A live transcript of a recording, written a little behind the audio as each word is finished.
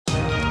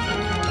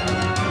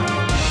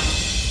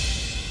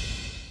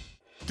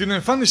Την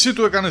εμφάνισή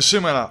του έκανε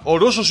σήμερα ο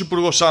Ρώσος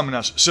υπουργός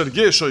Άμυνας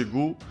Σεργκέι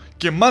Σοϊγκού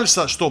και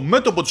μάλιστα στο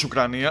μέτωπο της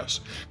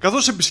Ουκρανίας,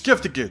 καθώς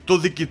επισκέφτηκε το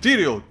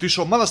διοικητήριο της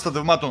ομάδας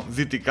στρατευμάτων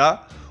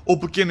δυτικά,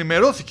 όπου και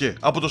ενημερώθηκε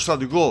από τον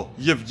στρατηγό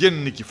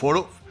Yevgeny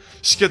Nikiforov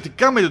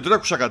σχετικά με την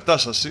τρέχουσα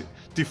κατάσταση,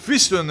 τη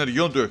φύση των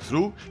ενεργειών του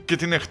εχθρού και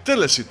την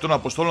εκτέλεση των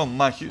αποστολών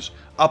μάχης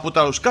από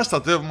τα ρωσικά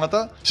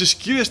στρατεύματα στις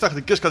κύριες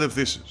τακτικές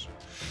κατευθύνσεις.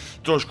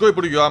 Το Ρωσικό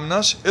Υπουργείο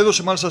Άμυνας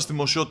έδωσε μάλιστα στη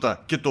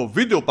δημοσιότητα και το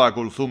βίντεο που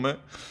παρακολουθούμε,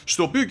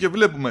 στο οποίο και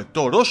βλέπουμε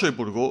το Ρώσο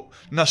Υπουργό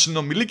να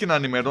συνομιλεί και να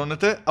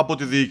ενημερώνεται από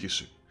τη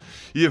διοίκηση.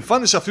 Η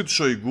εμφάνιση αυτή του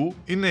Σοϊγκού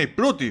είναι η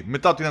πρώτη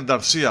μετά την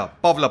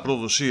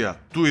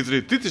ανταρσία-προδοσία του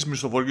ιδρυτή της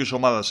μισθοφορικής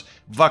ομάδας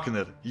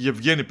Wagner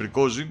Γιεβγκένι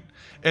Πριγκόζιν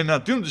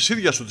εναντίον της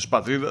ίδιας του της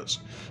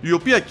πατρίδας, η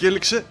οποία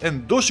κέλυξε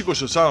εντός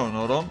 24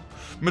 ώρων,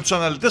 με τους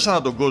αναλυτές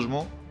ανά τον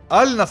κόσμο,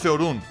 άλλοι να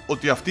θεωρούν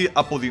ότι αυτή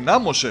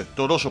αποδυνάμωσε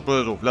το Ρώσο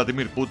πρόεδρο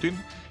Βλαντιμίρ Πούτιν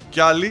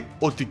και άλλοι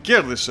ότι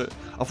κέρδισε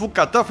αφού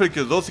κατάφερε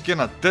και δόθηκε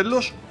ένα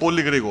τέλος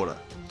πολύ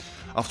γρήγορα.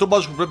 Αυτό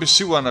που πρέπει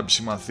σίγουρα να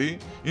επισημανθεί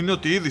είναι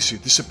ότι η είδηση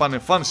της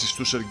επανεμφάνισης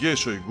του Σεργκέι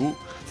Σοϊγκού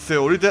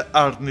θεωρείται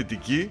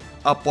αρνητική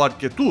από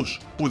αρκετούς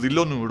που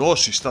δηλώνουν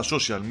Ρώσοι στα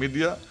social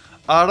media,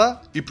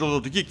 άρα η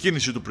προδοτική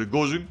κίνηση του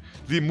Πριγκόζιν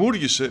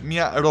δημιούργησε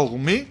μια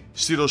ρογμή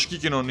στη ρωσική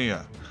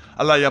κοινωνία.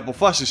 Αλλά οι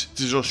αποφάσεις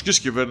της ρωσικής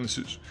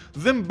κυβέρνησης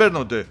δεν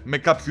παίρνονται με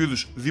κάποιο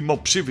είδους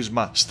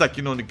δημοψήφισμα στα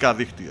κοινωνικά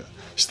δίκτυα,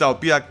 στα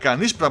οποία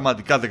κανείς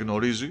πραγματικά δεν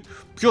γνωρίζει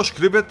ποιος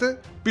κρύβεται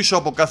πίσω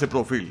από κάθε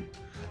προφίλ.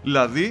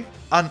 Δηλαδή,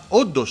 αν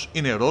όντως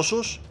είναι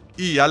Ρώσος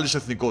ή άλλης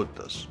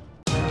εθνικότητας.